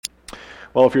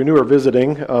Well, if you're new or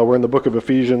visiting, we're in the book of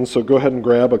Ephesians, so go ahead and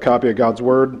grab a copy of God's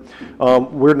Word.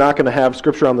 We're not going to have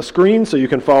Scripture on the screen, so you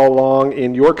can follow along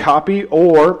in your copy,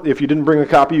 or if you didn't bring a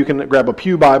copy, you can grab a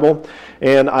Pew Bible,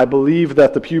 and I believe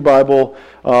that the Pew Bible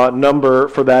number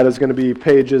for that is going to be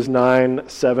pages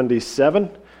 977,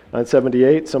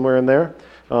 978, somewhere in there.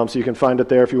 So you can find it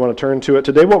there if you want to turn to it.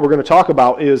 Today what we're going to talk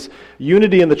about is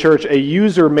Unity in the Church, a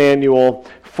user manual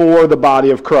for the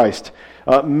body of Christ.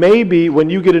 Maybe when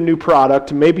you get a new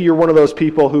product, maybe you're one of those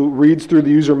people who reads through the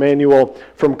user manual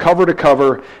from cover to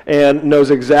cover and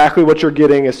knows exactly what you're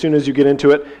getting as soon as you get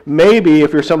into it. Maybe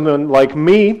if you're someone like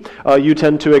me, you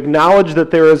tend to acknowledge that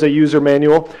there is a user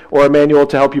manual or a manual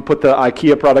to help you put the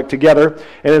IKEA product together.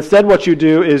 And instead what you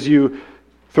do is you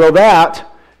throw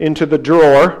that into the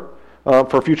drawer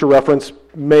for future reference,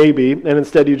 maybe, and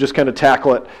instead you just kind of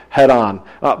tackle it head on.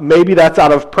 Maybe that's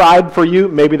out of pride for you,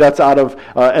 maybe that's out of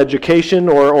education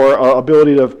or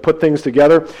ability to put things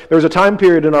together. There was a time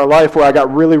period in our life where I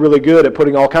got really, really good at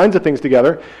putting all kinds of things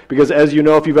together, because as you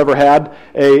know, if you've ever had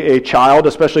a child,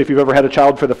 especially if you've ever had a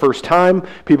child for the first time,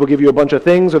 people give you a bunch of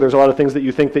things, or there's a lot of things that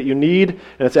you think that you need,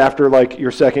 and it's after like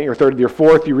your second, your third, your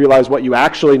fourth, you realize what you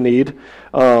actually need,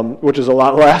 which is a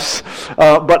lot less.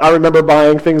 But I remember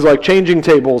buying things like changing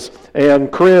tables and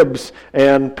cribs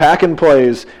and pack and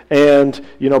plays and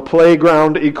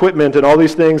playground equipment and all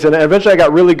these things, and eventually I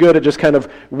got really good at just kind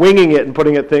of winging it and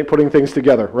putting things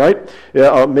together, right?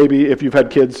 Maybe if you've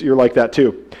had kids, you're like that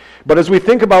too. But as we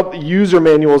think about user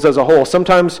manuals as a whole,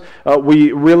 sometimes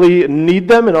we really need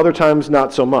them and other times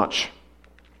not so much.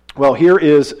 Well, here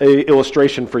is an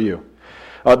illustration for you.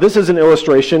 This is an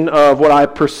illustration of what I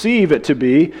perceive it to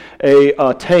be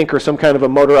a tank or some kind of a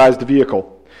motorized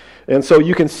vehicle. And so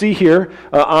you can see here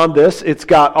on this, it's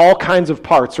got all kinds of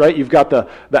parts, right? You've got the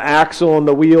axle and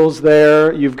the wheels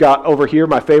there. You've got over here,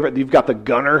 my favorite, you've got the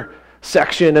gunner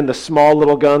section and the small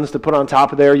little guns to put on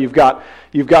top of there. You've got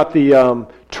the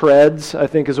treads, I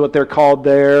think is what they're called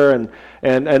there.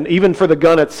 And even for the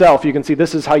gun itself, you can see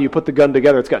this is how you put the gun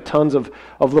together. It's got tons of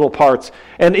little parts.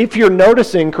 And if you're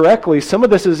noticing correctly, some of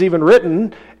this is even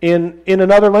written in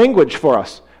another language for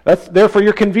us. That's there for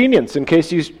your convenience in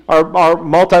case you are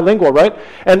multilingual, right?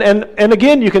 And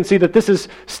again, you can see that this is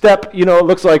step, it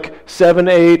looks like 7,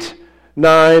 8,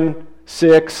 9,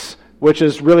 6, which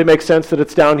really makes sense that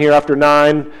it's down here after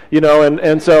 9,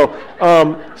 and so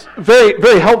very,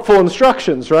 very helpful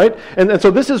instructions, right? And so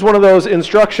this is one of those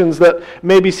instructions that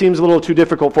maybe seems a little too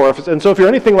difficult for us. And so if you're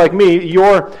anything like me,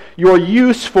 your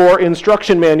use for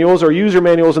instruction manuals or user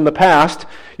manuals in the past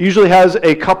usually has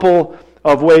a couple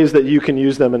of ways that you can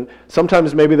use them, and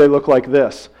sometimes maybe they look like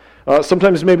this.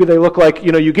 Sometimes maybe they look like,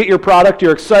 you get your product,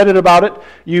 you're excited about it,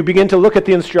 you begin to look at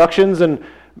the instructions and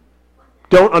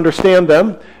don't understand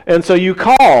them, and so you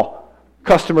call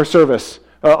customer service,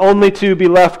 only to be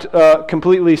left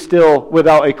completely still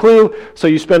without a clue, so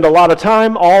you spend a lot of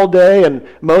time all day and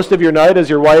most of your night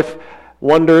as your wife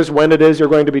wonders when it is you're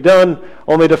going to be done,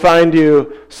 only to find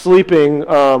you sleeping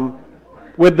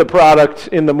with the product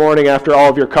in the morning after all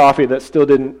of your coffee that still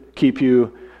didn't keep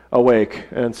you awake.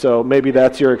 And so maybe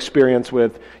that's your experience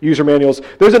with user manuals.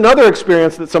 There's another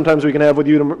experience that sometimes we can have with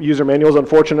user manuals,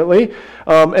 unfortunately.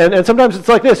 And sometimes it's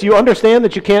like this. You understand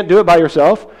that you can't do it by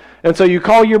yourself, and so you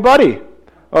call your buddy,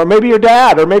 or maybe your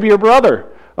dad, or maybe your brother,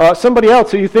 somebody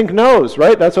else who you think knows,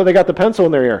 right? That's why they got the pencil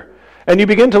in their ear. And you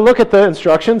begin to look at the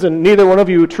instructions, and neither one of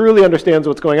you truly understands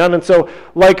what's going on. And so,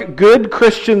 like good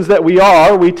Christians that we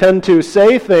are, we tend to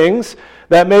say things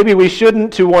that maybe we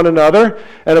shouldn't to one another.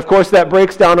 And of course, that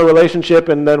breaks down a relationship,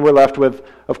 and then we're left with,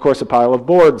 of course, a pile of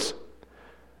boards.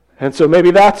 And so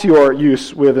maybe that's your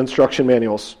use with instruction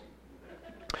manuals.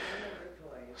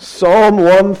 Psalm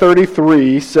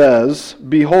 133 says,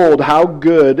 "Behold, how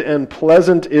good and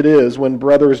pleasant it is when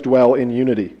brothers dwell in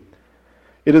unity.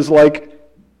 It is like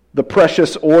the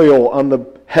precious oil on the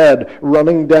head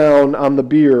running down on the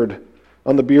beard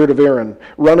of Aaron,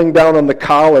 running down on the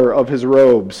collar of his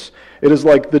robes. It is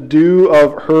like the dew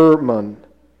of Hermon,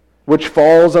 which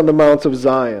falls on the mounts of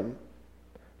Zion.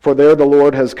 For there the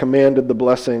Lord has commanded the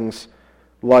blessings,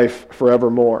 life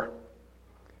forevermore."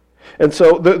 And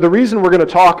so the reason we're going to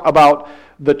talk about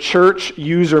the church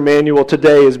user manual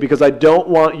today is because I don't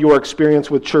want your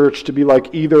experience with church to be like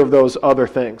either of those other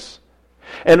things.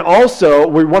 And also,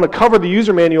 we want to cover the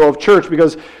user manual of church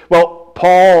because, well,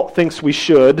 Paul thinks we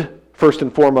should, first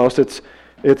and foremost. It's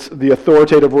the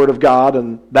authoritative word of God,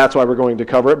 and that's why we're going to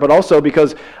cover it. But also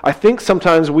because I think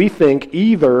sometimes we think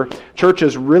either church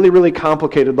is really, really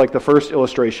complicated, like the first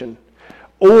illustration,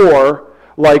 or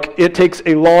like it takes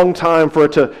a long time for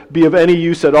it to be of any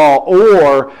use at all,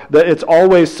 or that it's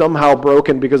always somehow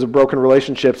broken because of broken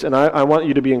relationships. And I want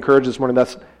you to be encouraged this morning.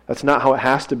 That's not how it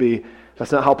has to be.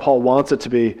 That's not how Paul wants it to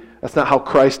be. That's not how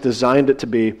Christ designed it to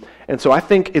be. And so I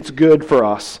think it's good for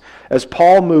us. As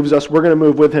Paul moves us, we're going to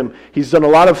move with him. He's done a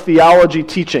lot of theology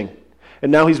teaching,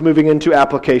 and now he's moving into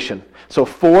application. So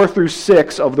 4 through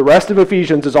 6 of the rest of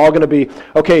Ephesians is all going to be,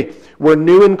 okay, we're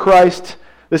new in Christ.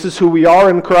 This is who we are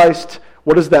in Christ.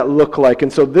 What does that look like?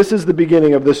 And so this is the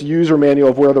beginning of this user manual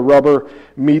of where the rubber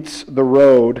meets the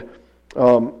road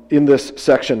in this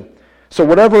section. So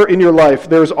whatever in your life,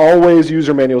 there's always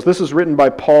user manuals. This is written by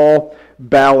Paul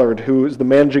Ballard, who is the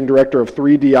managing director of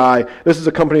 3DI. This is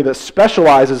a company that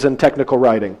specializes in technical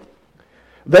writing.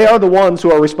 They are the ones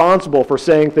who are responsible for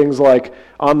saying things like,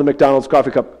 on the McDonald's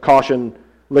coffee cup, caution,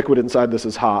 liquid inside this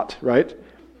is hot, right?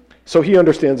 So he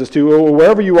understands this too.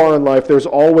 Wherever you are in life, there's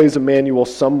always a manual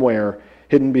somewhere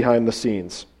hidden behind the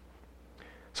scenes.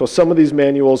 So some of these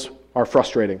manuals are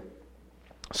frustrating.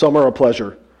 Some are a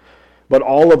pleasure. But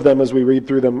all of them, as we read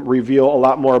through them, reveal a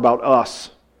lot more about us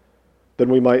than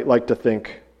we might like to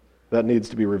think that needs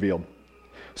to be revealed.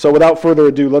 So without further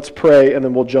ado, let's pray, and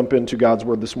then we'll jump into God's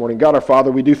Word this morning. God our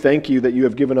Father, we do thank you that you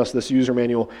have given us this user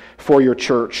manual for your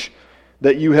church,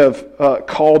 that you have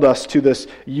called us to this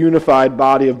unified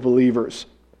body of believers.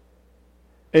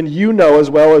 And you know as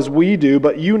well as we do,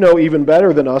 but you know even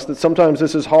better than us, that sometimes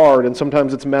this is hard, and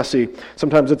sometimes it's messy,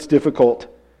 sometimes it's difficult.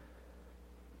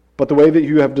 But the way that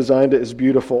you have designed it is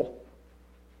beautiful.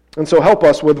 And so help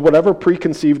us with whatever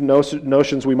preconceived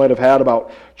notions we might have had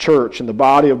about church and the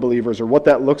body of believers, or what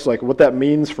that looks like, what that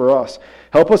means for us.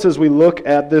 Help us as we look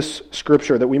at this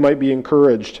scripture that we might be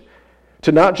encouraged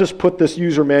to not just put this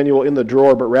user manual in the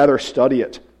drawer, but rather study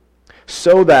it,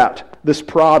 so that this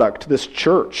product, this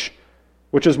church,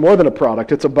 which is more than a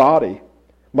product, it's a body,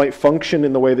 might function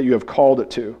in the way that you have called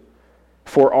it to,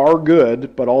 for our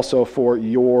good, but also for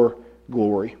your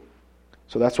glory.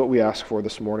 So that's what we ask for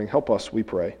this morning. Help us, we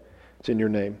pray. It's in your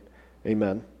name.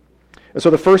 Amen. And so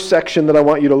the first section that I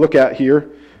want you to look at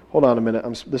here, hold on a minute.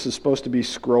 This is supposed to be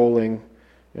scrolling,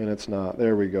 and it's not.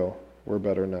 There we go. We're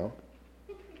better now.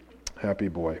 Happy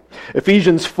boy.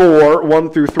 Ephesians 4, 1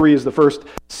 through 3 is the first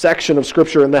section of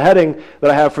Scripture, and the heading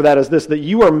that I have for that is this, that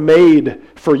you are made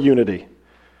for unity.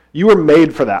 You are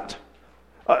made for that.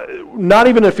 Not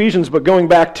even Ephesians, but going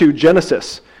back to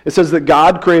Genesis. It says that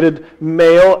God created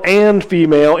male and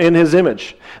female in His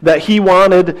image. That He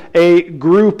wanted a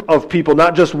group of people,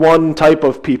 not just one type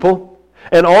of people.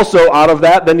 And also out of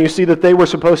that, then you see that they were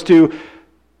supposed to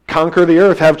conquer the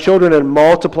earth, have children, and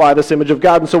multiply this image of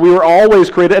God. And so we were always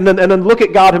created. And then look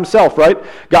at God Himself, right?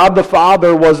 God the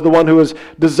Father was the one who was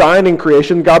designing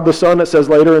creation. God the Son, it says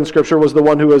later in Scripture, was the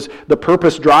one who was the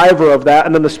purpose driver of that.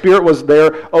 And then the Spirit was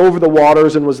there over the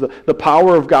waters and was the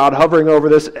power of God hovering over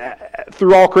this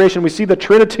through all creation. We see the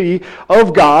Trinity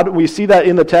of God. We see that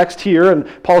in the text here, and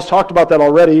Paul's talked about that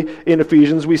already in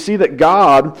Ephesians. We see that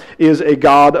God is a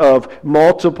God of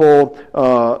multiple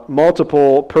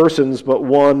persons, but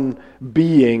one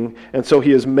being, and so He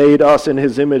has made us in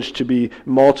His image to be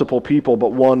multiple people,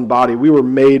 but one body. We were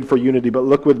made for unity, but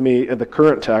look with me at the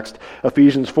current text,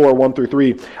 Ephesians 4, 1 through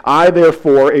 3. I,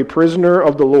 therefore, a prisoner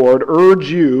of the Lord,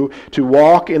 urge you to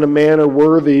walk in a manner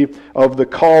worthy of the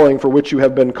calling for which you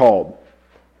have been called.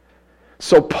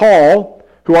 So Paul,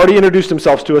 who already introduced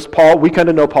himself to us, we kind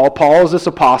of know Paul. Paul is this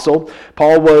apostle.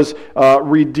 Paul was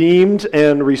redeemed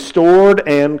and restored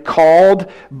and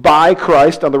called by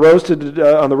Christ on the road to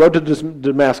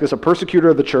Damascus, a persecutor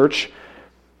of the church.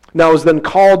 Now is then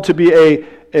called to be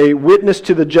a witness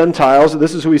to the Gentiles.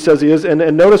 This is who he says he is.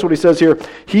 And notice what he says here.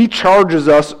 He charges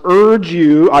us, I urge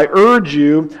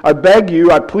you, I beg you,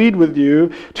 I plead with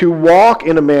you to walk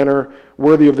in a manner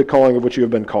worthy of the calling of which you have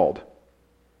been called.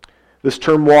 This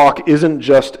term walk isn't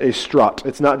just a strut.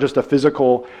 It's not just a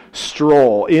physical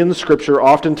stroll. In Scripture,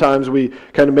 oftentimes we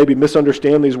kind of maybe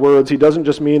misunderstand these words. He doesn't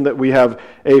just mean that we have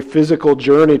a physical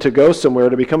journey to go somewhere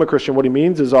to become a Christian. What he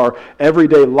means is our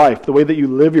everyday life, the way that you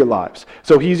live your lives.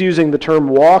 So he's using the term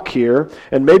walk here,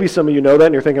 and maybe some of you know that,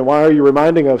 and you're thinking, why are you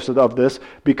reminding us of this?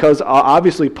 Because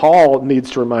obviously Paul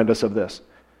needs to remind us of this.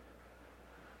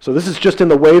 So this is just in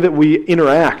the way that we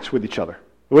interact with each other,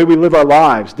 the way we live our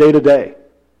lives day to day.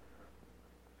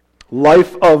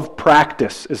 Life of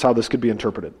practice is how this could be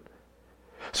interpreted.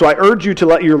 So I urge you to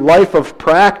let your life of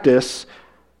practice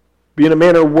be in a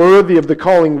manner worthy of the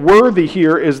calling. Worthy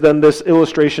here is then this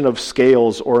illustration of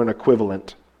scales or an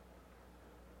equivalent.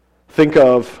 Think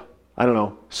of,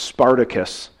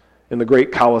 Spartacus in the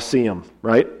great Colosseum,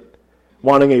 right?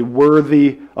 Wanting a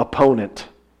worthy opponent.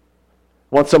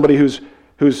 Want somebody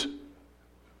who's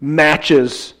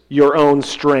matches your own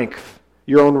strength,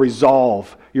 your own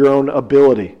resolve, your own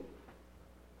ability.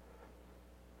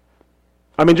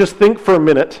 I mean, just think for a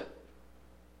minute,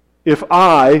 if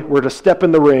I were to step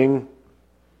in the ring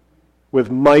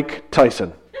with Mike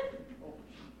Tyson,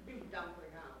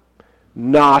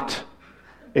 not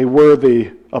a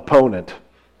worthy opponent.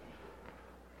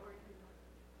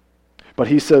 But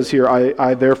he says here,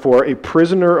 I therefore, a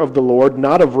prisoner of the Lord,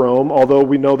 not of Rome, although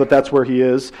we know that that's where he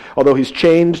is, although he's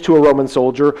chained to a Roman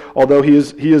soldier, although he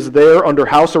is there under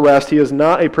house arrest, he is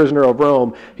not a prisoner of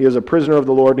Rome, he is a prisoner of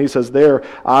the Lord. And he says there,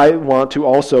 I want to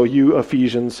also, you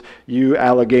Ephesians, you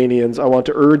Alleghenians, I want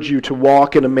to urge you to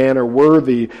walk in a manner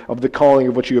worthy of the calling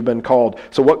of which you have been called.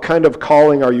 So what kind of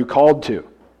calling are you called to?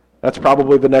 That's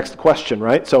probably the next question,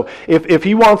 right? So if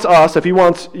he wants us, if he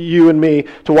wants you and me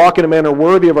to walk in a manner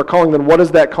worthy of our calling, then what is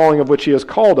that calling of which he has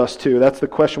called us to? That's the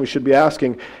question we should be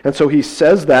asking. And so he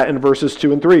says that in verses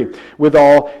 2 and 3. With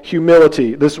all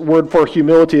humility. This word for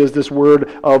humility is this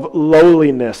word of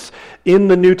lowliness. In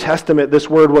the New Testament, this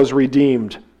word was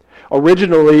redeemed.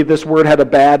 Originally, this word had a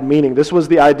bad meaning. This was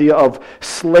the idea of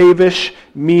slavish,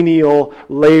 menial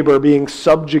labor being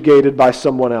subjugated by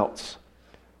someone else.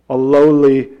 A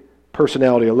lowly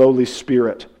personality, a lowly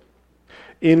spirit.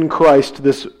 In Christ,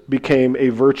 this became a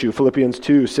virtue. Philippians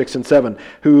 2, 6 and 7.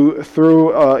 Who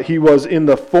through he was in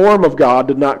the form of God,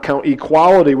 did not count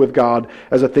equality with God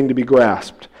as a thing to be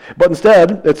grasped. But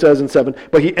instead, it says in 7,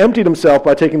 but he emptied himself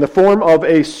by taking the form of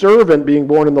a servant, being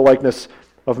born in the likeness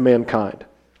of mankind.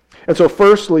 And so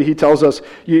firstly, he tells us,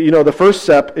 the first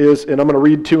step is, and I'm going to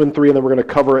read 2 and 3, and then we're going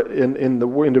to cover it in the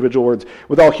individual words,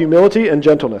 with all humility and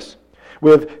gentleness,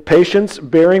 with patience,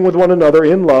 bearing with one another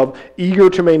in love, eager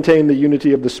to maintain the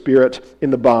unity of the Spirit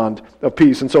in the bond of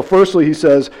peace. And so firstly, he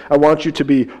says, I want you to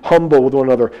be humble with one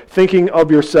another, thinking of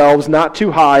yourselves not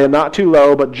too high and not too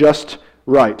low, but just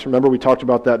right. Remember, we talked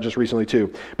about that just recently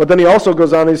too. But then he also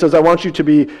goes on and he says, I want you to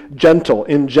be gentle,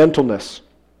 in gentleness.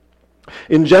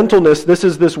 In gentleness, this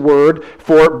is this word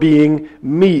for being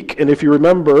meek. And if you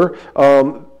remember,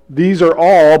 these are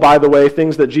all, by the way,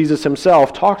 things that Jesus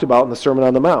himself talked about in the Sermon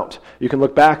on the Mount. You can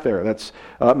look back there. That's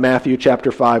Matthew chapter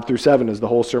 5 through 7 is the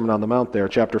whole Sermon on the Mount there.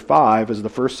 Chapter 5 is the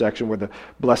first section where the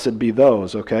blessed be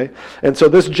those, okay? And so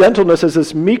this gentleness is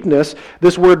this meekness.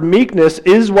 This word meekness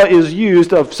is what is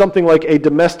used of something like a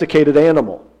domesticated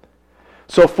animal.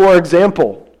 So for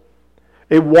example,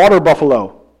 a water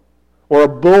buffalo or a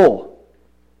bull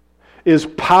is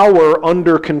power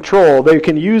under control. They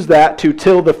can use that to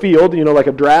till the field, like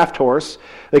a draft horse.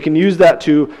 They can use that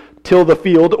to till the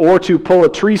field or to pull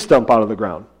a tree stump out of the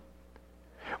ground.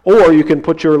 Or you can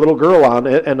put your little girl on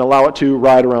it and allow it to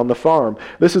ride around the farm.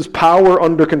 This is power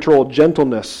under control,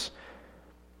 gentleness.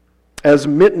 As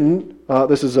Mitten,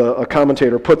 this is a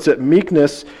commentator, puts it,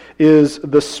 meekness is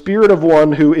the spirit of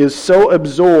one who is so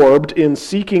absorbed in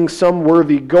seeking some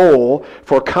worthy goal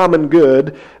for common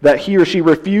good that he or she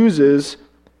refuses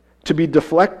to be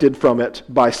deflected from it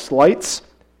by slights,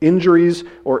 injuries,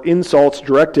 or insults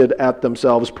directed at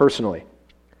themselves personally,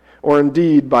 or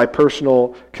indeed by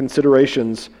personal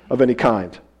considerations of any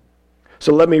kind.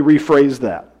 So let me rephrase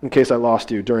that in case I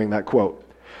lost you during that quote.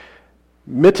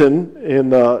 Mitten,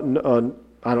 in the,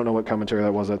 I don't know what commentary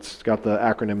that was, it's got the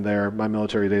acronym there. My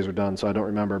military days are done, so I don't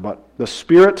remember. But the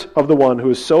spirit of the one who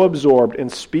is so absorbed in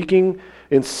seeking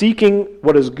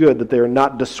what is good that they are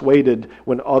not dissuaded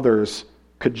when others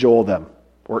cajole them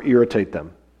or irritate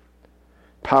them.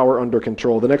 Power under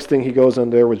control. The next thing he goes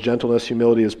on there with gentleness,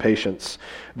 humility is patience.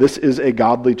 This is a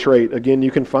godly trait. Again,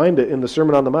 you can find it in the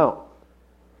Sermon on the Mount.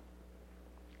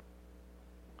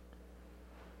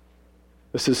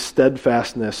 This is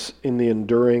steadfastness in the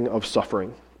enduring of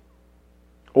suffering.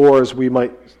 Or as we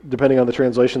might, depending on the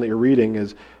translation that you're reading,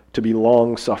 is to be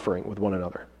long-suffering with one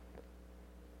another.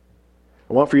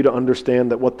 I want for you to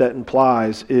understand that what that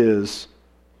implies is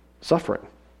suffering.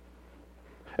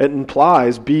 It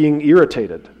implies being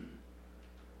irritated.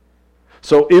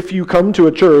 So if you come to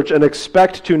a church and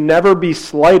expect to never be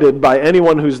slighted by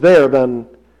anyone who's there, then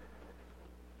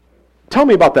tell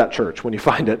me about that church when you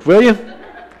find it, will you?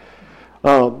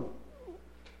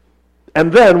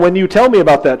 And then when you tell me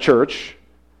about that church,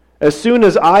 as soon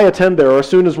as I attend there or as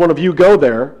soon as one of you go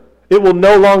there, it will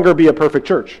no longer be a perfect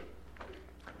church.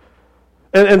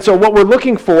 And so what we're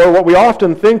looking for, what we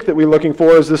often think that we're looking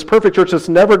for, is this perfect church that's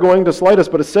never going to slight us.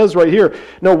 But it says right here,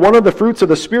 no, one of the fruits of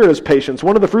the Spirit is patience.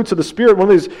 One of the fruits of the Spirit, one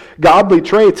of these godly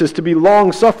traits is to be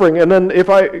long-suffering. And then if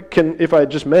I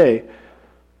just may,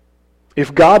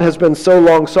 if God has been so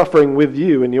long-suffering with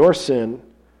you in your sin,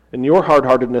 in your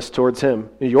hard-heartedness towards Him,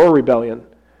 in your rebellion,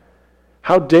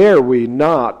 how dare we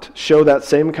not show that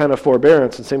same kind of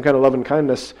forbearance and same kind of love and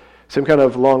kindness same kind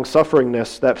of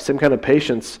long-sufferingness, that same kind of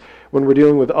patience when we're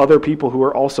dealing with other people who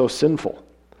are also sinful.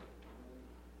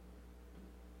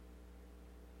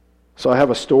 So I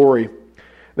have a story.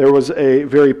 There was a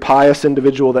very pious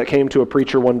individual that came to a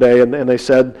preacher one day, and they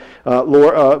said,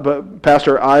 but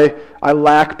Pastor, I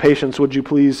lack patience. Would you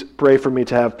please pray for me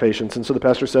to have patience? And so the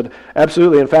pastor said,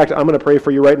 absolutely. In fact, I'm going to pray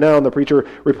for you right now. And the preacher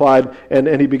replied, and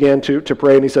he began to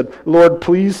pray, and he said, Lord,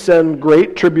 please send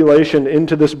great tribulation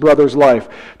into this brother's life.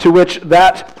 To which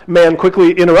that man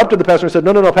quickly interrupted the pastor and said,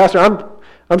 no, Pastor,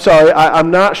 I'm sorry.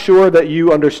 I'm not sure that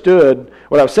you understood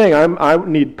what I was saying. I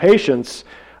need patience.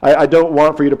 I don't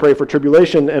want for you to pray for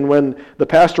tribulation. And when the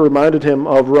pastor reminded him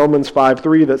of Romans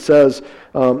 5:3 that says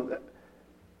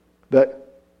that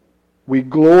we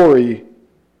glory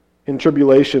in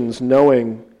tribulations,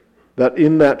 knowing that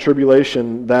in that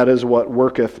tribulation, that is what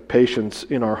worketh patience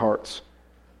in our hearts.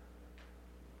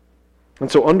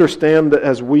 And so understand that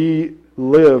as we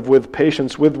live with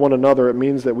patience with one another, it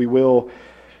means that we will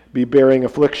be bearing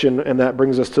affliction, and that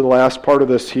brings us to the last part of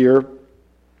this here,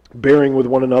 bearing with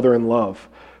one another in love.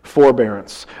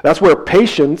 Forbearance. That's where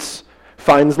patience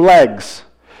finds legs.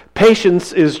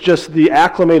 Patience is just the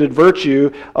acclimated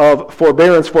virtue of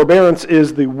forbearance. Forbearance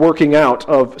is the working out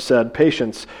of said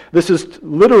patience. This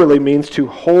literally means to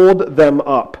hold them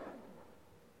up.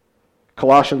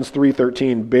 Colossians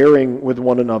 3:13, bearing with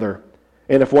one another.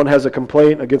 And if one has a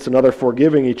complaint against another,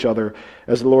 forgiving each other,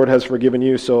 as the Lord has forgiven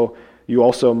you, so you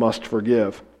also must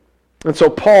forgive. And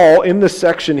so Paul, in this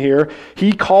section here,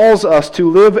 he calls us to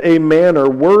live a manner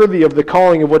worthy of the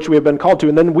calling of which we have been called to.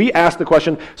 And then we ask the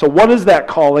question, so what is that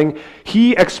calling?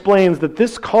 He explains that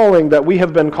this calling that we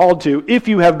have been called to, if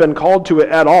you have been called to it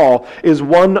at all, is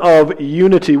one of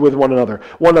unity with one another,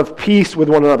 one of peace with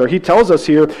one another. He tells us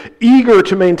here, eager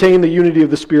to maintain the unity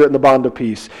of the Spirit and the bond of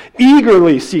peace,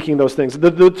 eagerly seeking those things.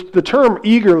 The term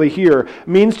eagerly here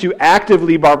means to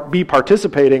actively be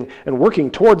participating and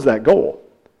working towards that goal.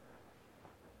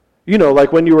 You know,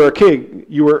 like when you were a kid,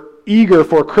 you were eager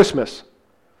for Christmas.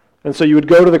 And so you would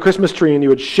go to the Christmas tree and you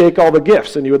would shake all the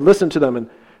gifts and you would listen to them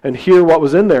and hear what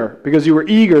was in there because you were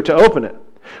eager to open it.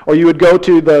 Or you would go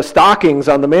to the stockings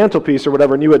on the mantelpiece or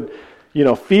whatever and you would,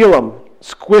 feel them,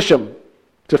 squish them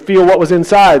to feel what was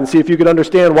inside and see if you could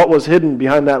understand what was hidden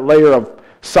behind that layer of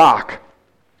sock.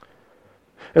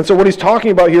 And so what he's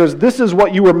talking about here is this is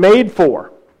what you were made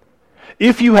for.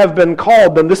 If you have been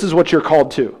called, then this is what you're called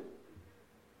to.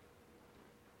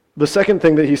 The second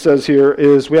thing that he says here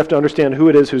is we have to understand who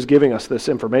it is who's giving us this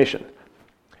information.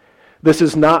 This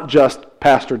is not just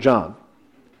Pastor John.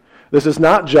 This is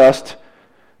not just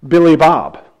Billy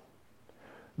Bob.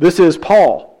 This is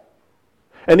Paul.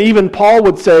 And even Paul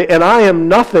would say, and I am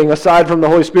nothing aside from the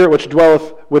Holy Spirit which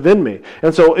dwelleth within me.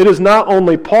 And so it is not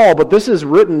only Paul, but this is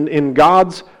written in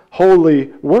God's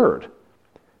holy word.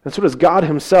 And so it is God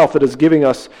himself that is giving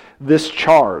us this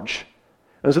charge.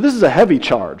 And so this is a heavy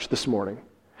charge this morning.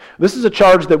 This is a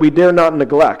charge that we dare not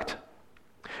neglect.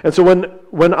 And so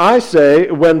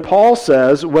when Paul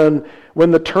says, when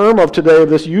the term of today of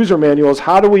this user manual is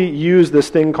how do we use this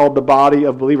thing called the body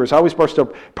of believers? How are we supposed to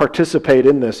participate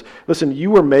in this? Listen,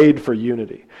 you were made for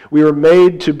unity. We were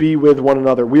made to be with one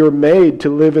another. We were made to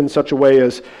live in such a way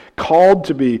as called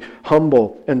to be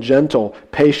humble and gentle,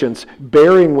 patience,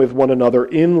 bearing with one another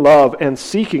in love, and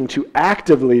seeking to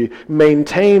actively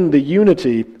maintain the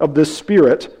unity of the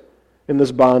Spirit in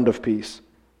this bond of peace.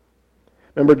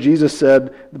 Remember, Jesus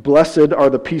said, blessed are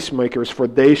the peacemakers, for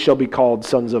they shall be called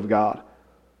sons of God.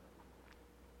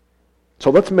 So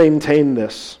let's maintain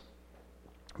this,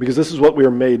 because this is what we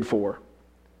are made for.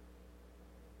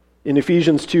 In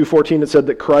Ephesians 2:14, it said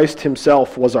that Christ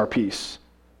himself was our peace.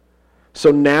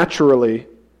 So naturally,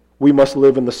 we must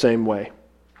live in the same way.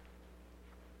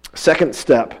 Second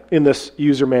step in this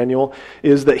user manual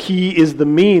is that he is the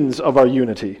means of our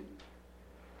unity.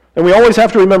 And we always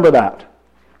have to remember that.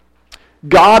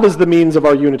 God is the means of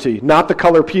our unity, not the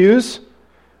color pews,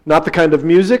 not the kind of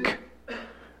music,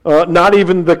 not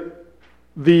even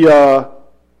the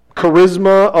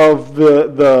charisma of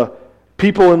the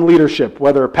people in leadership,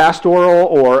 whether pastoral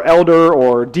or elder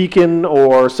or deacon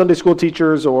or Sunday school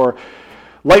teachers or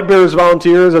light bearers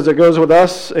volunteers as it goes with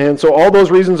us. And so all those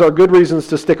reasons are good reasons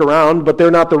to stick around, but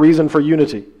they're not the reason for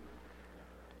unity.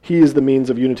 He is the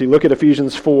means of unity. Look at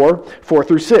Ephesians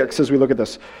 4:4-6 as we look at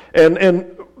this.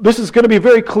 And this is going to be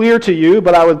very clear to you,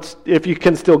 but if you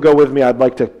can still go with me, I'd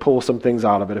like to pull some things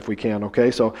out of it if we can,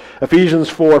 okay? So Ephesians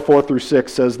 4:4-6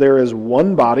 says, there is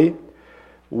one body,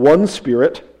 one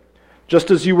Spirit,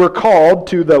 just as you were called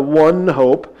to the one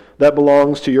hope that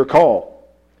belongs to your call.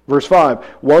 Verse 5,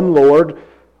 one Lord,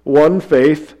 one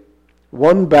faith,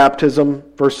 One baptism,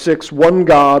 verse 6, one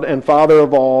God and Father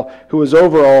of all, who is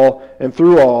over all and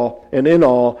through all and in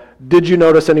all. Did you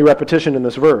notice any repetition in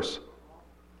this verse?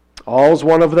 All is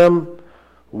one of them.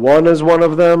 One is one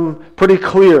of them. Pretty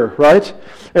clear, right?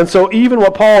 And so even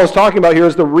what Paul is talking about here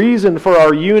is the reason for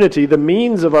our unity, the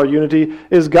means of our unity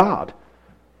is God.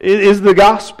 It is the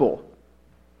gospel.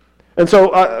 And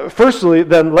so, firstly,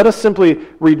 then, let us simply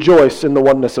rejoice in the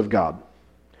oneness of God.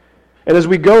 And as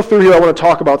we go through here, I want to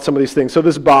talk about some of these things. So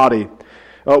this body,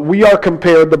 we are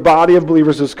compared, the body of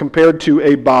believers is compared to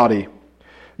a body.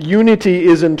 Unity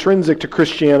is intrinsic to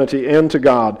Christianity and to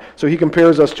God. So he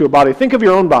compares us to a body. Think of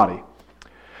your own body.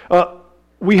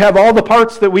 We have all the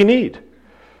parts that we need.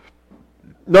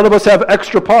 None of us have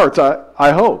extra parts,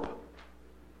 I hope.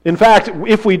 In fact,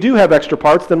 if we do have extra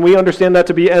parts, then we understand that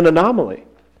to be an anomaly.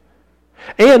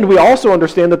 And we also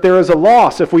understand that there is a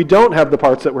loss if we don't have the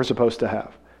parts that we're supposed to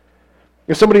have.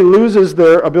 If somebody loses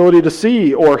their ability to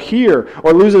see or hear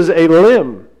or loses a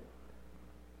limb,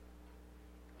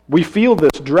 we feel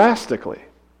this drastically.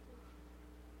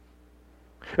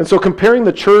 And so comparing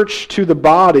the church to the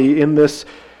body in this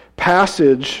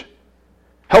passage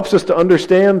helps us to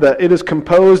understand that it is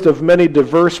composed of many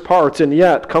diverse parts and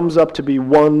yet comes up to be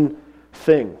one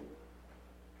thing.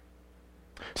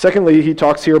 Secondly, he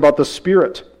talks here about the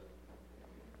Spirit.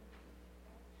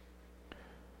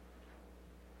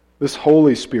 This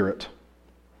Holy Spirit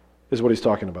is what he's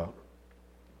talking about.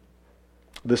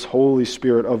 This Holy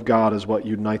Spirit of God is what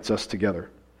unites us together.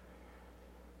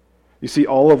 You see,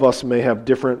 all of us may have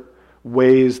different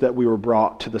ways that we were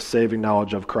brought to the saving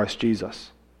knowledge of Christ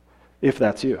Jesus, if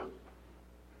that's you.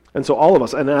 And so all of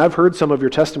us, and I've heard some of your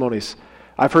testimonies,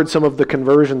 I've heard some of the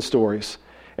conversion stories,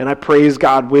 and I praise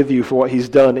God with you for what he's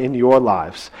done in your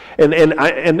lives.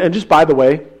 And just by the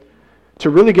way,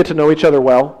 to really get to know each other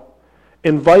well,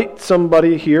 invite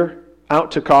somebody here out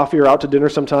to coffee or out to dinner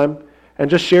sometime and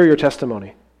just share your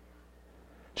testimony.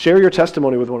 Share your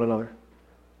testimony with one another.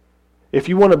 If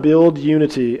you want to build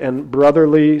unity and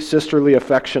brotherly, sisterly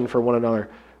affection for one another,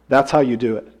 that's how you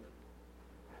do it.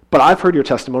 But I've heard your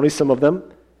testimonies, some of them.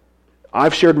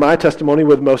 I've shared my testimony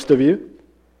with most of you.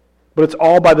 But it's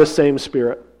all by the same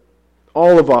Spirit.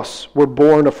 All of us were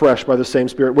born afresh by the same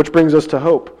Spirit, which brings us to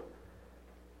hope.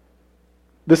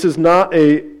 This is not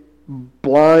a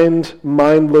blind,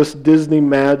 mindless, Disney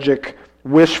magic,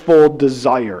 wishful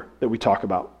desire that we talk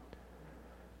about.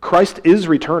 Christ is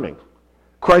returning.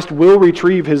 Christ will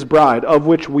retrieve his bride, of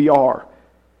which we are.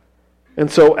 And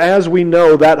so as we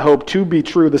know that hope to be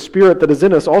true, the Spirit that is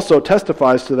in us also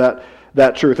testifies to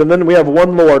that truth. And then we have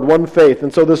one Lord, one faith.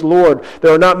 And so this Lord,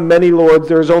 there are not many Lords,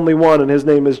 there is only one, and his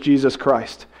name is Jesus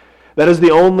Christ. That is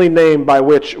the only name by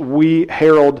which we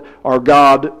herald our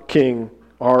God King,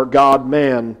 our God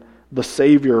Man, the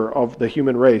Savior of the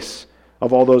human race,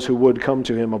 of all those who would come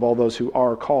to him, of all those who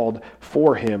are called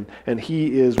for him. And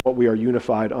he is what we are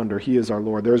unified under. He is our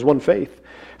Lord. There is one faith.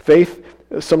 Faith,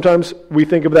 sometimes we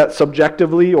think of that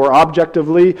subjectively or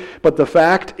objectively, but the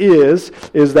fact is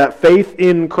that faith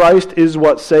in Christ is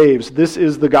what saves. This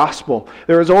is the gospel.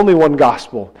 There is only one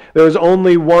gospel. There is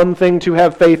only one thing to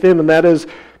have faith in, and that is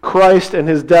Christ and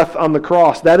his death on the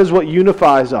cross. That is what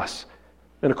unifies us.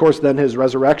 And of course, then his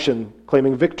resurrection,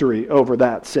 claiming victory over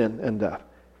that sin and death.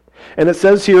 And it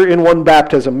says here in one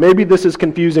baptism, maybe this is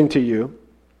confusing to you,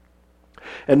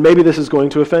 and maybe this is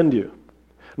going to offend you.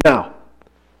 Now,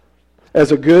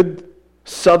 as a good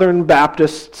Southern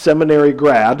Baptist seminary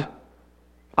grad,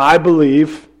 I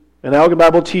believe, and Allegan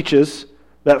Bible teaches,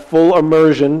 that full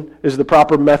immersion is the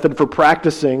proper method for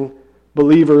practicing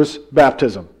believers'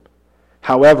 baptism.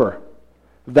 However,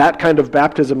 that kind of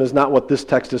baptism is not what this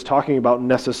text is talking about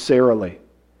necessarily.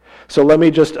 So let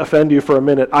me just offend you for a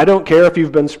minute. I don't care if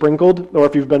you've been sprinkled or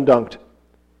if you've been dunked.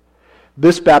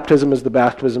 This baptism is the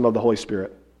baptism of the Holy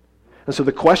Spirit. And so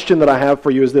the question that I have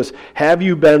for you is this: have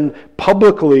you been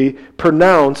publicly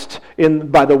pronounced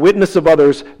by the witness of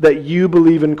others that you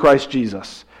believe in Christ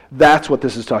Jesus? That's what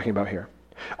this is talking about here.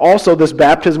 Also, this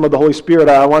baptism of the Holy Spirit,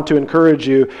 I want to encourage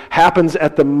you, happens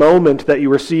at the moment that you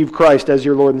receive Christ as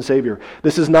your Lord and Savior.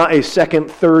 This is not a second,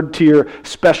 third tier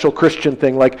special Christian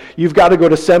thing. Like you've got to go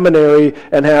to seminary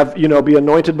and have, be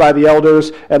anointed by the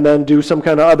elders and then do some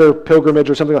kind of other pilgrimage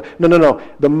or something like that. No.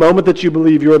 The moment that you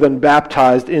believe, you're then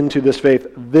baptized into this faith.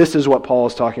 This is what Paul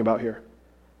is talking about here.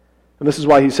 And this is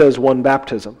why he says one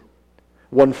baptism,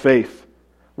 one faith,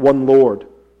 one Lord.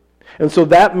 And so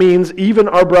that means even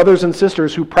our brothers and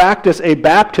sisters who practice a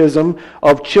baptism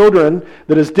of children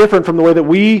that is different from the way that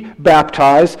we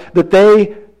baptize, that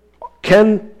they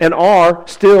can and are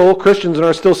still Christians and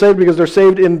are still saved because they're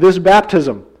saved in this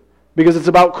baptism, because it's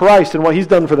about Christ and what he's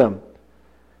done for them.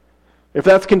 If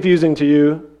that's confusing to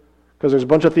you, because there's a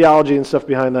bunch of theology and stuff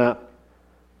behind that,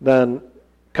 then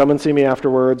come and see me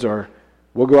afterwards, or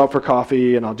we'll go out for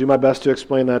coffee, and I'll do my best to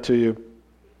explain that to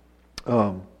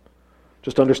you.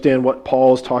 Just understand what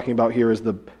Paul is talking about here is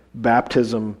the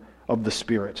baptism of the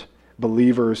Spirit,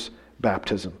 believers'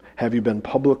 baptism. Have you been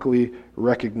publicly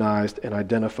recognized and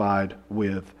identified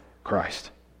with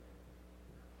Christ?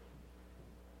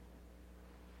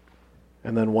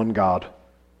 And then one God,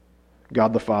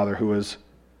 God the Father, who is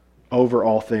over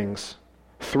all things,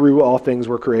 through all things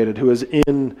were created, who is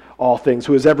in all things,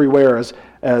 who is everywhere,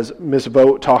 as Ms.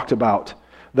 Vogt talked about.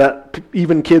 That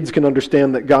even kids can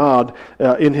understand that God,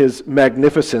 in His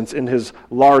magnificence, in His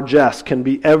largesse, can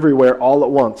be everywhere all at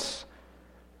once.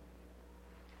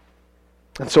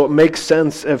 And so it makes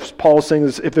sense if Paul's saying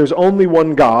this, if there's only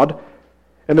one God,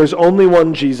 and there's only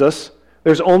one Jesus,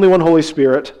 there's only one Holy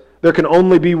Spirit, there can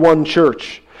only be one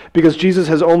church, because Jesus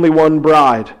has only one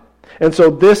bride. And so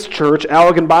this church,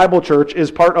 Allegan Bible Church,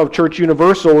 is part of Church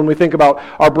Universal when we think about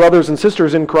our brothers and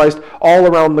sisters in Christ all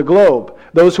around the globe.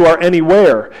 Those who are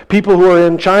anywhere. People who are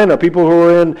in China, people who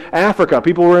are in Africa,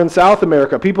 people who are in South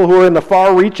America, people who are in the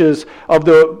far reaches of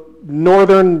the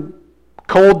northern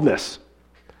coldness.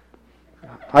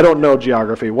 I don't know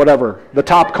geography, whatever. The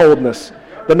top coldness.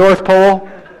 The North Pole?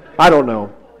 I don't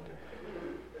know.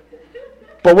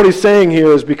 But what he's saying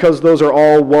here is because those are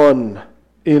all one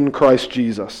in Christ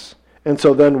Jesus. And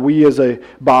so then we as a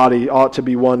body ought to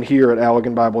be one here at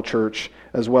Allegan Bible Church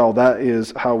as well. That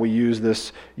is how we use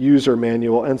this user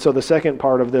manual. And so the second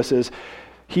part of this is,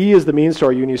 He is the means to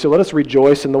our union. So let us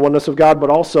rejoice in the oneness of God,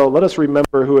 but also let us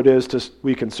remember who it is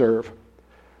we can serve.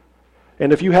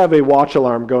 And if you have a watch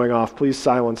alarm going off, please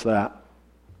silence that,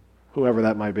 whoever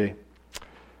that might be.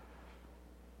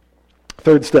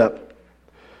 Third step,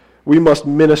 we must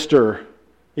minister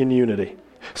in unity.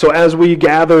 So as we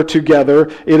gather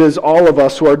together, it is all of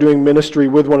us who are doing ministry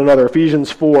with one another.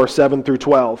 Ephesians 4, 7 through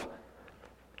 12.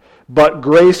 But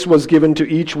grace was given to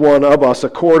each one of us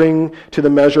according to the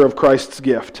measure of Christ's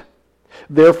gift.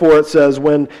 Therefore it says,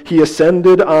 when He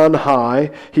ascended on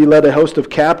high, He led a host of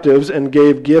captives and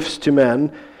gave gifts to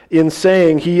men. In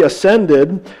saying He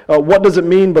ascended, what does it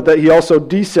mean but that He also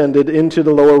descended into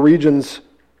the lower regions,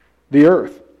 the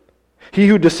earth? He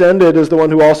who descended is the one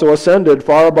who also ascended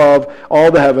far above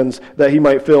all the heavens, that He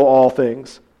might fill all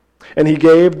things. And He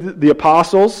gave the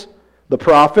apostles, the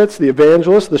prophets, the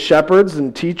evangelists, the shepherds,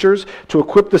 and teachers to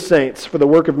equip the saints for the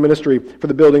work of ministry, for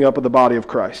the building up of the body of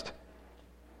Christ.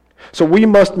 So we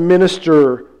must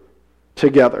minister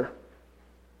together.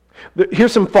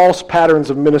 Here's some false patterns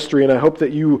of ministry, and I hope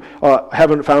that you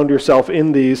haven't found yourself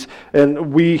in these.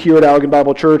 And we here at Allegan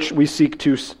Bible Church, we seek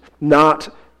to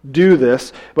not do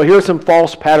this, but here are some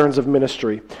false patterns of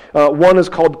ministry. One is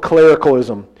called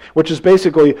clericalism, which is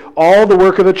basically all the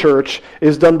work of the church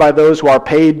is done by those who are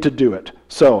paid to do it.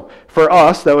 So for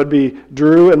us, that would be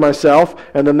Drew and myself,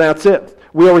 and then that's it.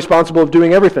 We are responsible of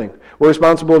doing everything. We're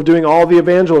responsible of doing all the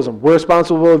evangelism. We're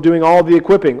responsible of doing all the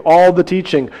equipping, all the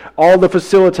teaching, all the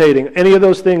facilitating. Any of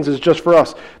those things is just for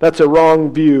us. That's a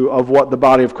wrong view of what the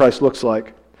body of Christ looks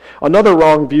like. Another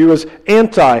wrong view is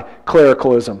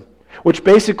anti-clericalism, which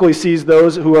basically sees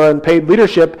those who are in paid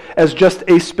leadership as just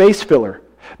a space filler.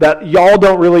 That y'all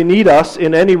don't really need us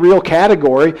in any real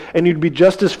category, and you'd be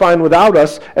just as fine without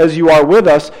us as you are with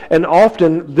us. And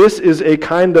often this is a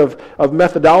kind of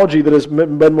methodology that has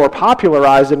been more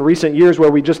popularized in recent years, where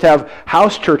we just have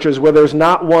house churches where there's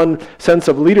not one sense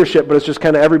of leadership, but it's just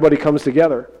kind of everybody comes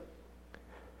together.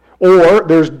 Or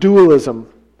there's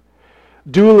dualism.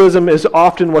 Dualism is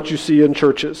often what you see in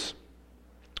churches,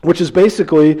 which is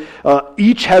basically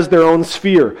each has their own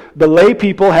sphere. The lay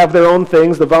people have their own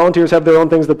things. The volunteers have their own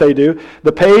things that they do.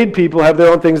 The paid people have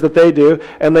their own things that they do,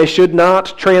 and they should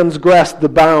not transgress the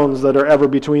bounds that are ever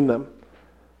between them.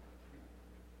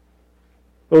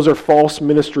 Those are false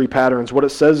ministry patterns. What it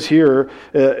says here,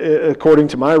 according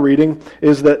to my reading,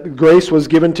 is that grace was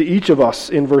given to each of us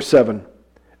in verse 7.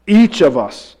 Each of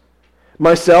us.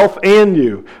 Myself and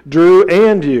you, Drew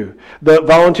and you, the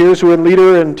volunteers who are in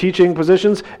leader and teaching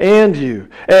positions and you,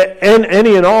 and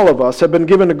any and all of us have been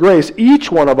given a grace.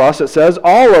 Each one of us, it says,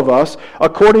 all of us,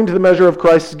 according to the measure of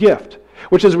Christ's gift,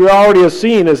 which as we already have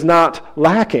seen is not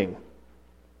lacking.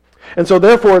 And so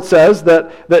therefore it says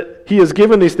that He has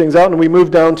given these things out, and we move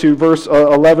down to verse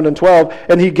 11 and 12,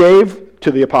 and He gave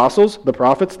to the apostles, the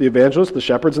prophets, the evangelists, the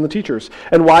shepherds, and the teachers.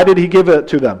 And why did He give it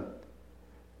to them?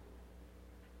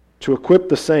 To equip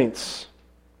the saints.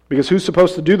 Because who's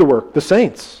supposed to do the work? The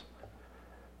saints.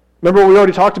 Remember what we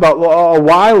already talked about a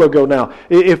while ago now.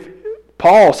 If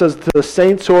Paul says to the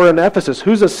saints who are in Ephesus,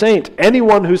 who's a saint?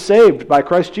 Anyone who's saved by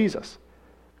Christ Jesus.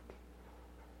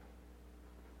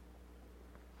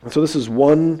 And so this is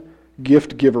one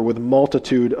gift giver with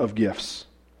multitude of gifts.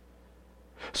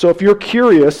 So if you're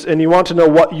curious and you want to know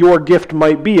what your gift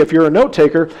might be, if you're a note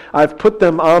taker, I've put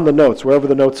them on the notes, wherever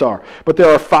the notes are. But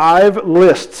there are 5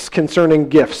 lists concerning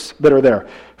gifts that are there.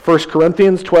 1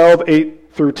 Corinthians 12,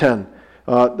 8 through 10.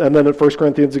 And then in 1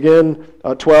 Corinthians again,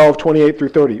 12, 28 through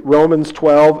 30. Romans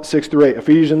 12, 6 through 8.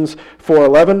 Ephesians 4,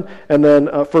 11. And then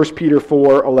 1 Peter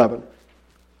 4, 11.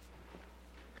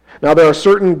 Now there are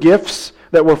certain gifts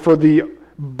that were for the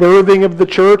birthing of the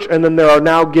church, and then there are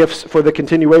now gifts for the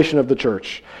continuation of the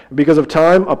church. Because of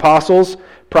time, apostles,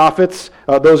 prophets,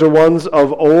 those are ones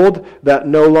of old that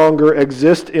no longer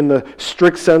exist in the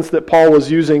strict sense that Paul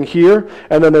was using here.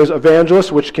 And then there's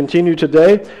evangelists, which continue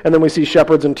today. And then we see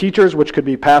shepherds and teachers, which could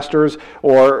be pastors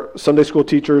or Sunday school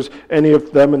teachers, any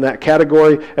of them in that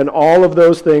category. And all of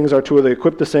those things are to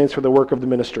equip the saints for the work of the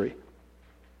ministry.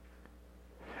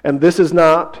 And this is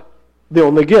not the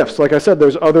only gifts. Like I said,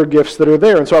 there's other gifts that are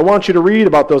there. And so I want you to read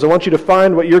about those. I want you to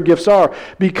find what your gifts are,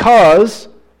 because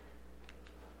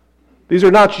these are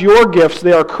not your gifts,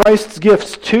 they are Christ's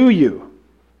gifts to you.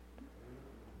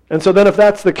 And so then if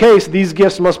that's the case, these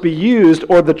gifts must be used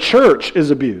or the church is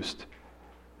abused.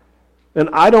 And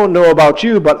I don't know about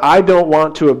you, but I don't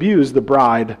want to abuse the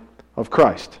bride of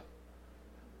Christ.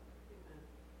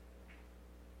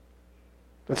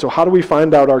 And so how do we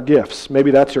find out our gifts? Maybe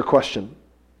that's your question.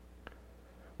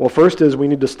 Well, first is we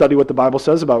need to study what the Bible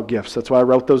says about gifts. That's why I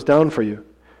wrote those down for you.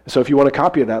 So if you want a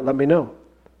copy of that, let me know.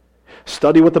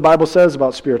 Study what the Bible says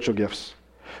about spiritual gifts.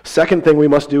 Second thing we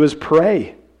must do is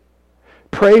pray.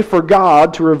 Pray for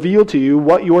God to reveal to you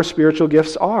what your spiritual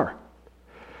gifts are.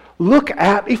 Look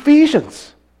at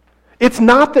Ephesians. It's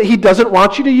not that he doesn't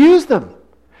want you to use them.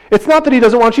 It's not that he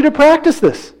doesn't want you to practice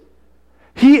this.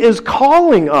 He is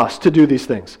calling us to do these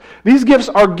things. These gifts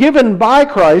are given by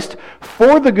Christ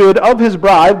for the good of his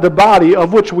bride, the body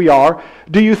of which we are.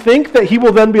 Do you think that he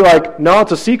will then be like, no,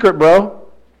 it's a secret, bro?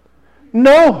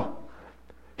 No.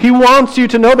 He wants you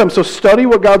to know them. So study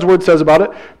what God's word says about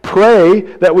it. Pray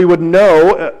that we would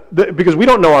know, because we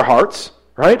don't know our hearts,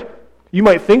 right? You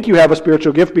might think you have a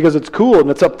spiritual gift because it's cool and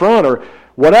it's up front or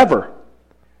whatever.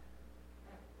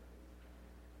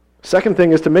 Second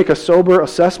thing is to make a sober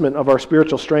assessment of our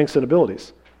spiritual strengths and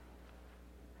abilities.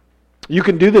 You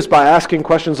can do this by asking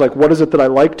questions like, what is it that I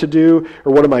like to do?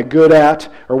 Or what am I good at?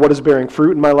 Or what is bearing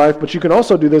fruit in my life? But you can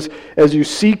also do this as you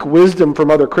seek wisdom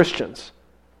from other Christians.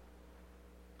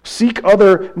 Seek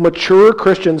other mature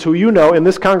Christians who you know in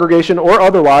this congregation or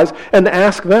otherwise and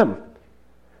ask them.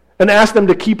 And ask them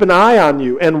to keep an eye on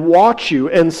you and watch you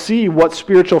and see what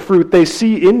spiritual fruit they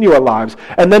see in your lives.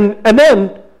 And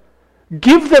then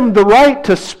give them the right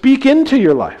to speak into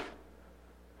your life.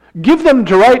 Give them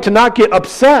the right to not get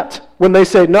upset when they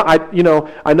say, no,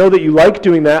 I know that you like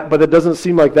doing that, but it doesn't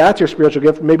seem like that's your spiritual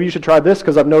gift. Maybe you should try this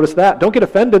because I've noticed that. Don't get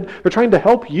offended. They're trying to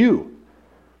help you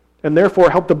and therefore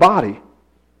help the body.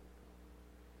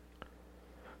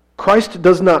 Christ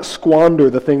does not squander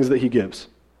the things that he gives.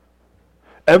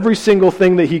 Every single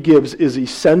thing that he gives is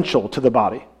essential to the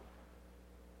body.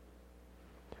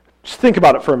 Just think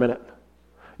about it for a minute.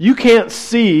 You can't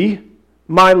see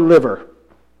my liver,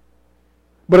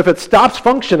 but if it stops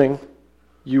functioning,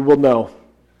 you will know.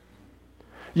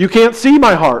 You can't see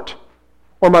my heart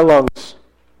or my lungs,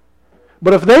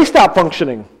 but if they stop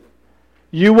functioning,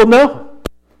 you will know.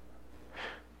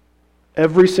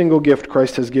 Every single gift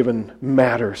Christ has given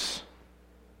matters.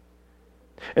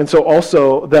 And so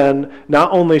also then,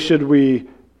 not only should we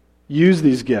use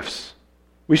these gifts,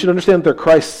 we should understand that they're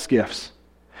Christ's gifts.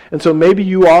 And so maybe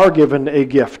you are given a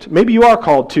gift. Maybe you are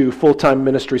called to full-time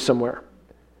ministry somewhere.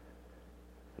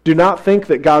 Do not think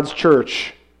that God's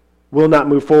church will not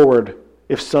move forward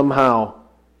if somehow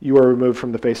you are removed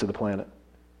from the face of the planet.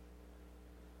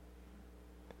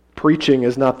 Preaching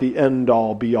is not the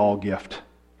end-all, be-all gift.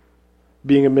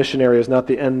 Being a missionary is not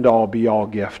the end-all, be-all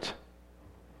gift.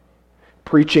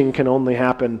 Preaching can only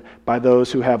happen by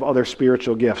those who have other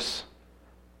spiritual gifts.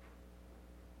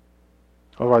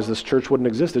 Otherwise, this church wouldn't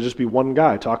exist. It'd just be one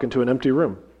guy talking to an empty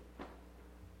room.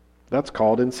 That's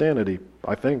called insanity,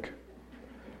 I think.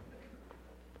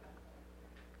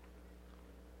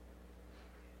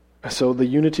 So the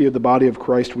unity of the body of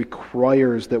Christ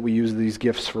requires that we use these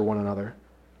gifts for one another.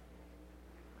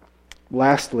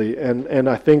 Lastly, and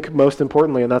I think most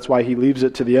importantly, and that's why he leaves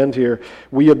it to the end here,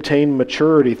 we obtain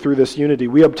maturity through this unity.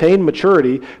 We obtain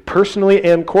maturity personally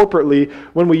and corporately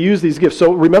when we use these gifts.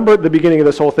 So remember at the beginning of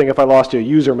this whole thing, if I lost you,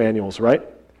 user manuals, right?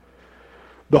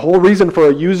 The whole reason for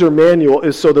a user manual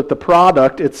is so that the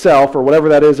product itself, or whatever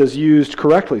that is used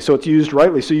correctly, so it's used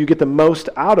rightly, so you get the most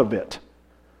out of it.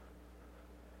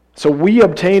 So we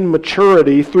obtain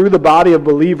maturity through the body of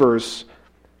believers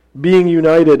being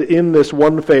united in this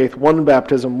one faith, one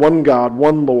baptism, one God,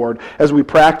 one Lord, as we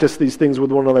practice these things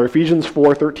with one another. Ephesians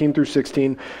 4:13 through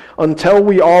 16, until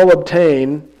we all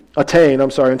attain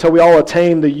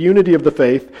the unity of the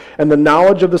faith and the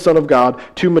knowledge of the Son of God,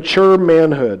 to mature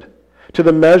manhood, to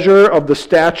the measure of the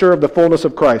stature of the fullness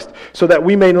of Christ, so that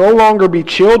we may no longer be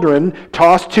children,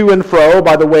 tossed to and fro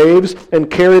by the waves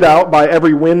and carried out by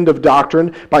every wind of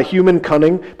doctrine, by human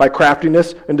cunning, by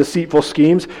craftiness and deceitful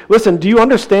schemes. Listen, do you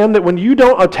understand that when you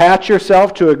don't attach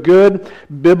yourself to a good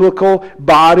biblical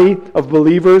body of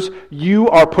believers, you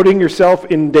are putting yourself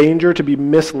in danger to be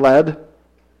misled?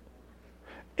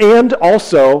 And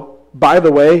also, by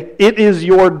the way, it is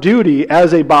your duty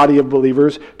as a body of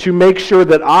believers to make sure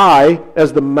that I,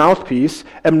 as the mouthpiece,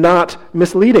 am not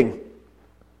misleading.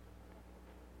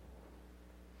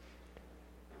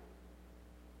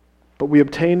 But we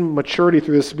obtain maturity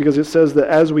through this because it says that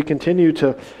as we continue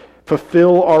to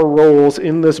fulfill our roles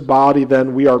in this body,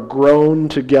 then we are grown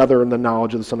together in the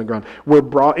knowledge of the Son of God. We're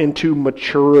brought into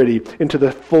maturity, into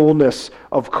the fullness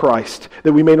of Christ,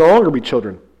 that we may no longer be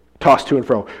children, tossed to and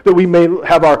fro, that we may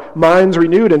have our minds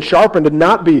renewed and sharpened and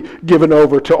not be given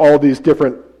over to all these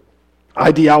different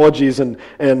ideologies and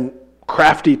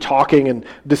crafty talking and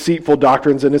deceitful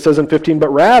doctrines. And it says in 15, but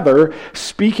rather,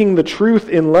 speaking the truth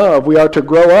in love, we are to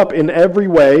grow up in every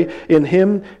way in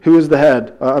him who is the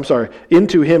head,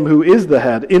 into him who is the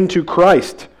head, into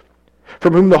Christ,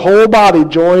 from whom the whole body,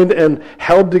 joined and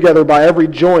held together by every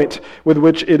joint with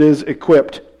which it is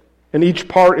equipped, and each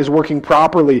part is working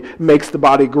properly, makes the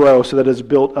body grow so that it is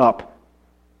built up.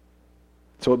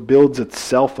 So it builds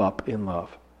itself up in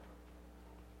love.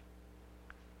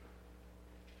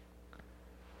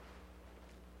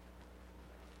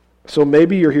 So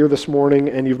maybe you're here this morning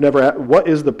and you've never asked, what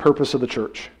is the purpose of the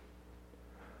church?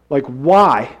 Like,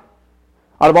 why?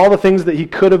 Out of all the things that he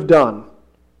could have done,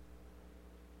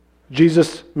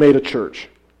 Jesus made a church.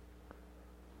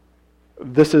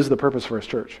 This is the purpose for his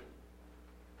church.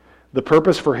 The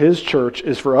purpose for his church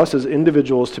is for us as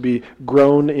individuals to be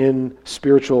grown in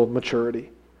spiritual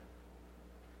maturity.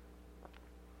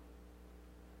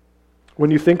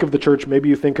 When you think of the church, maybe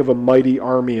you think of a mighty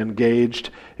army engaged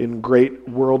in great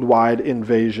worldwide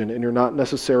invasion, and you're not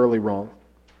necessarily wrong.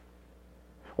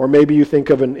 Or maybe you think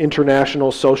of an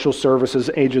international social services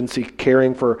agency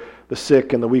caring for the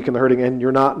sick and the weak and the hurting, and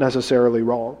you're not necessarily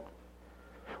wrong.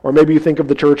 Or maybe you think of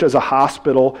the church as a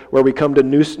hospital where we come to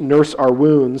nurse our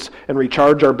wounds and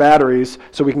recharge our batteries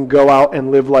so we can go out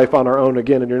and live life on our own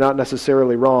again, and you're not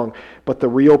necessarily wrong. But the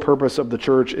real purpose of the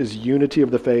church is unity of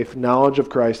the faith, knowledge of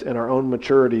Christ, and our own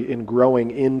maturity in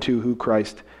growing into who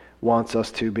Christ wants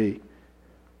us to be.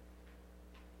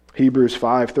 Hebrews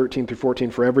 5:13 through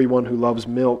 14, for everyone who loves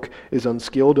milk is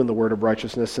unskilled in the word of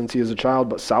righteousness since he is a child,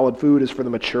 but solid food is for the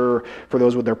mature, for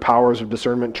those with their powers of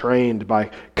discernment trained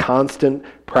by constant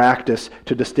practice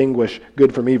to distinguish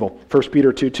good from evil. 1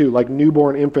 Peter 2:2, like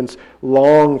newborn infants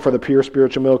long for the pure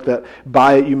spiritual milk, that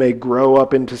by it you may grow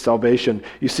up into salvation.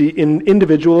 You see,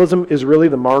 individualism is really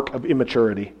the mark of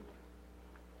immaturity.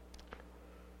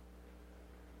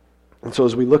 And so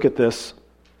as we look at this,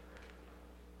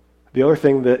 the other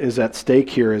thing that is at stake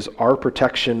here is our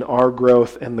protection, our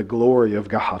growth, and the glory of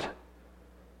God.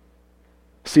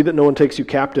 See that no one takes you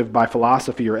captive by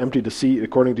philosophy or empty deceit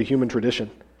according to human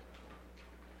tradition.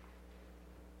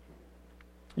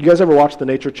 You guys ever watch the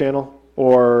Nature Channel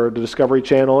or the Discovery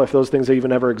Channel? If those things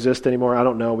even ever exist anymore, I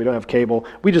don't know. We don't have cable.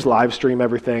 We just live stream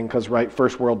everything because, right,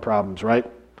 first world problems, right?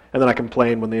 And then I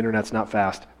complain when the internet's not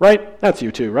fast. Right? That's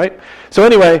you too, right? So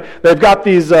anyway, they've got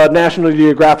these National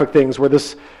Geographic things where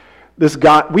this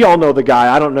guy, we all know the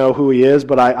guy. I don't know who he is,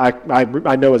 but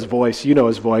I know his voice. You know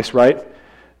his voice, right?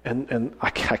 And I'm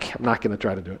not going to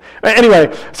try to do it.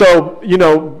 Anyway, so,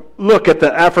 look at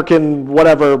the African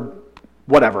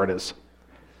whatever it is.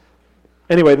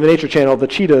 Anyway, the Nature Channel, the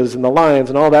cheetahs and the lions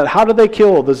and all that, how do they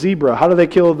kill the zebra? How do they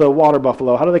kill the water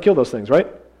buffalo? How do they kill those things, right?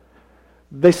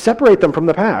 They separate them from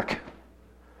the pack.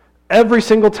 Every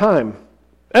single time.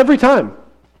 Every time.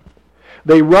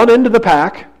 They run into the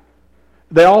pack.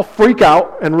 They all freak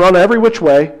out and run every which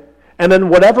way, and then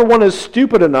whatever one is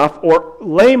stupid enough or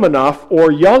lame enough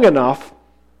or young enough,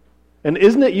 and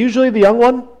isn't it usually the young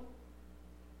one?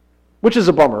 Which is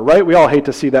a bummer, right? We all hate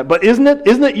to see that. But isn't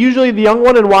it usually the young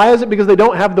one? And why is it? Because they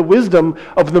don't have the wisdom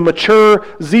of the mature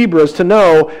zebras to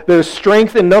know there's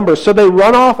strength in numbers. So they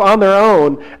run off on their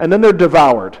own, and then they're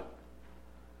devoured.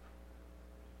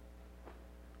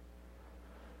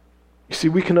 You see,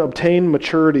 we can obtain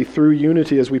maturity through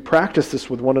unity as we practice this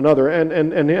with one another.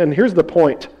 And here's the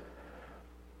point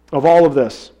of all of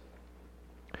this.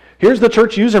 Here's the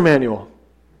church user manual.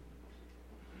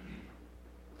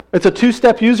 It's a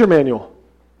 2-step user manual.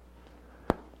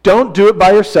 Don't do it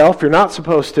by yourself. You're not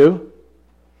supposed to.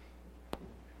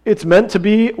 It's meant to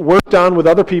be worked on with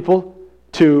other people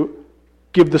to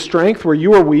give the strength where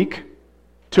you are weak,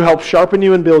 to help sharpen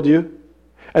you and build you.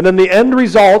 And then the end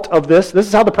result of this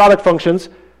is how the product functions.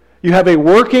 You have a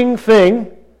working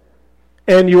thing,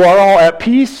 and you are all at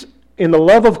peace in the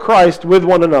love of Christ with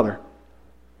one another.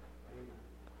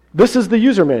 This is the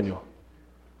user manual.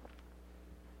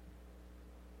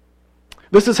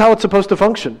 This is how it's supposed to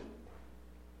function.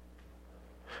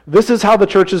 This is how the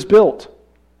church is built.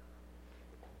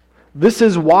 This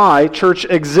is why church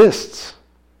exists.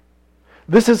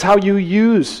 This is how you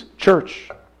use church.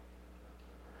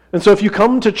 And so if you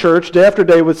come to church day after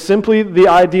day with simply the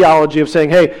ideology of saying,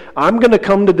 hey, I'm going to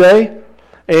come today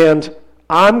and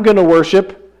I'm going to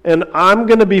worship and I'm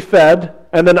going to be fed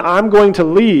and then I'm going to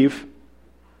leave,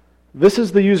 this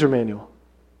is the user manual.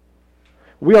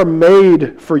 We are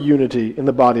made for unity in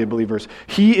the body of believers.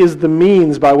 He is the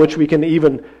means by which we can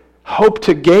even hope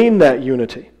to gain that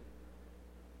unity.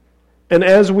 And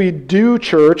as we do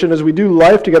church and as we do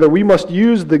life together, we must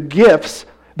use the gifts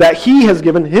that He has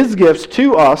given, His gifts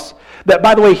to us, that,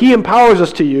 by the way, He empowers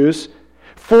us to use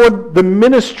for the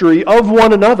ministry of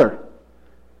one another.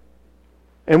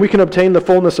 And we can obtain the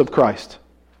fullness of Christ.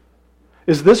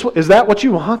 Is that what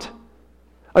you want?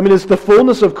 I mean, is the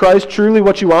fullness of Christ truly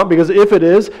what you want? Because if it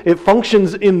is, it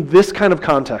functions in this kind of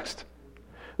context.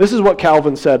 This is what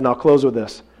Calvin said, and I'll close with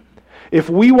this. If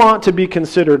we want to be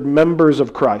considered members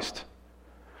of Christ,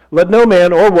 let no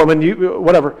man or woman,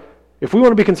 whatever, if we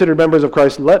want to be considered members of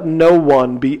Christ, let no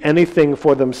one be anything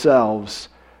for themselves,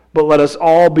 but let us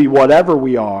all be whatever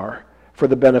we are for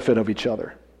the benefit of each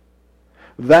other.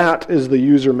 That is the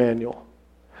user manual.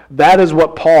 That is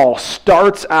what Paul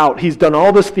starts out. He's done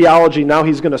all this theology, now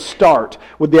he's going to start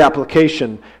with the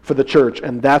application for the church,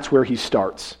 and that's where he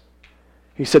starts.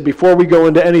 He said, before we go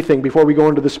into anything, before we go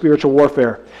into the spiritual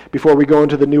warfare, before we go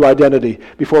into the new identity,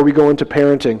 before we go into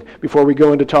parenting, before we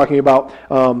go into talking about,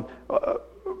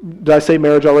 did I say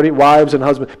marriage already? Wives and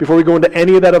husbands. Before we go into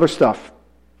any of that other stuff,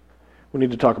 we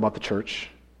need to talk about the church.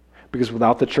 Because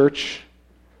without the church,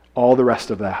 all the rest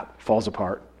of that falls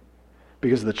apart.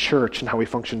 Because the church and how we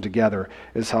function together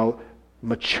is how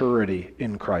maturity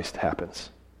in Christ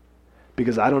happens.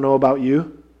 Because I don't know about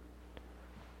you,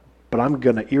 but I'm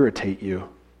going to irritate you.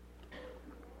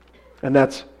 And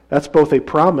that's both a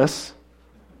promise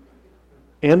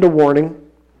and a warning.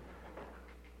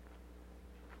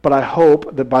 But I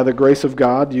hope that by the grace of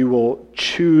God, you will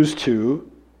choose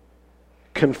to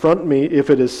confront me if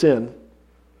it is sin,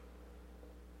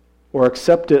 or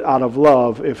accept it out of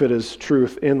love if it is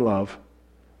truth in love,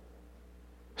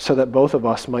 so that both of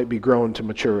us might be grown to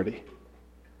maturity,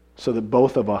 so that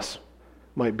both of us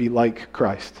might be like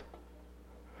Christ.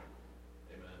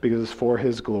 Amen. Because it's for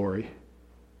His glory.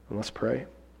 And let's pray.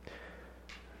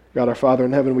 God, our Father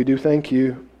in heaven, we do thank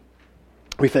You.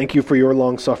 We thank You for Your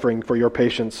long-suffering, for Your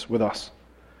patience with us.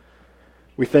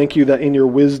 We thank You that in Your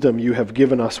wisdom You have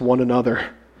given us one another.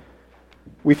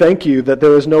 We thank You that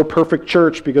there is no perfect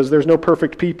church because there's no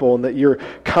perfect people, and that You're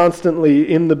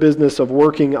constantly in the business of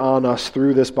working on us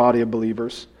through this body of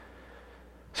believers.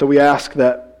 So we ask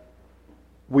that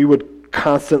we would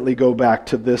constantly go back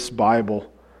to this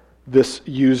Bible, this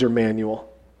user manual.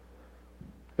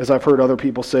 As I've heard other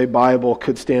people say, Bible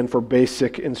could stand for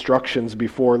basic instructions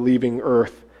before leaving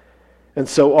earth. And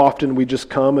so often we just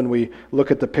come and we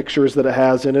look at the pictures that it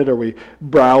has in it, or we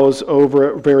browse over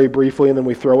it very briefly and then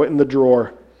we throw it in the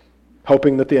drawer,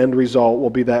 hoping that the end result will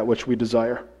be that which we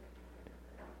desire.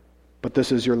 But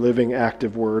this is Your living,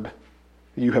 active word.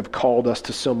 You have called us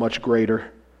to so much greater.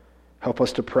 Help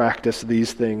us to practice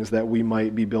these things that we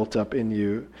might be built up in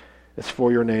You. It's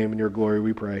for Your name and Your glory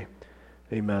we pray.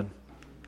 Amen.